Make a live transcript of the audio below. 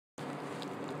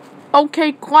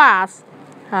Okay, class.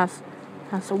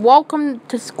 Welcome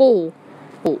to school.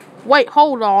 Oh, wait,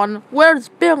 hold on. Where's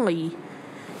Billy?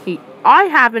 I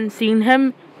haven't seen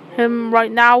him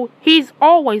right now. He's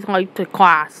always late to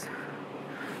class.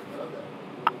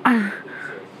 La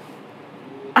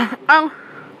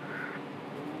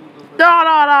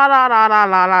la la la la la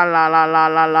la la la la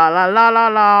la la la la la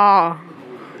la.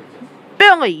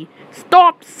 Billy,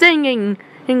 stop singing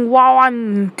while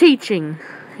I'm teaching.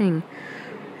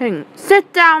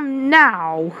 Sit down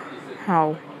now.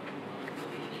 Oh.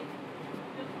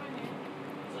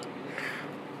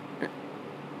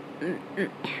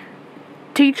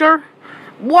 Teacher,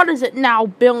 what is it now,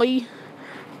 Billy?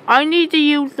 I need to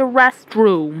use the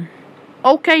restroom.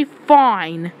 Okay,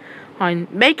 fine.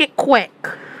 Make it quick.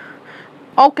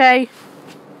 Okay.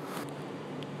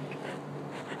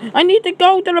 I need to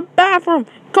go to the bathroom.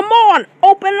 Come on,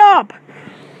 open up.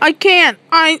 I can't.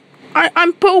 I'm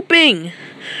pooping.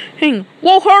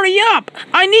 Well, hurry up.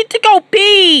 I need to go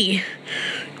pee.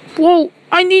 Well,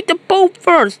 I need to poop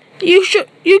first. You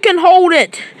can hold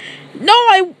it. No,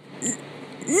 I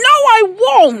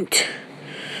won't.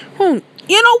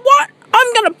 You know what?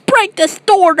 I'm gonna break this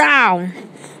door down.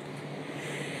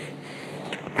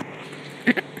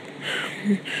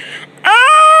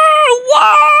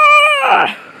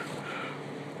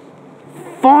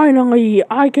 Finally,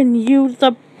 I can use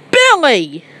the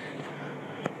Billy.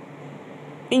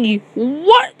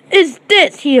 What is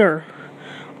this here?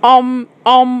 Hi,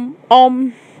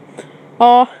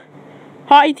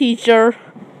 teacher.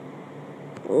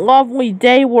 Lovely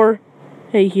day we're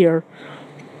here.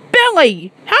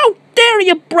 Billy, how dare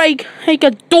you break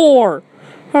a door?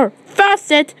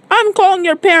 Facet, I'm calling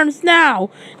your parents now.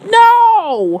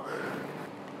 No!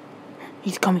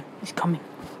 He's coming.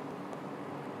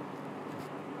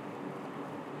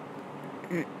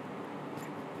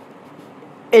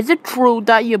 Is it true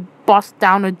that you bust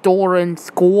down a door in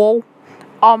school?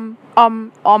 Spit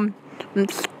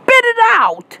it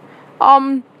out!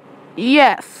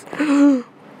 Yes.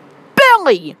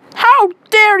 Billy, how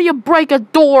dare you break a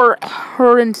door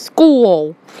in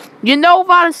school? You know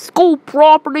that is school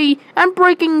property, and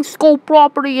breaking school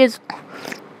property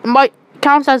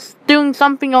counts as doing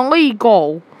something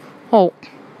illegal. Oh,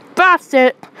 that's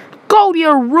it. Go to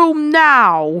your room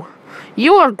now.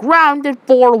 You are grounded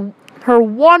for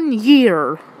 1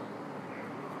 year.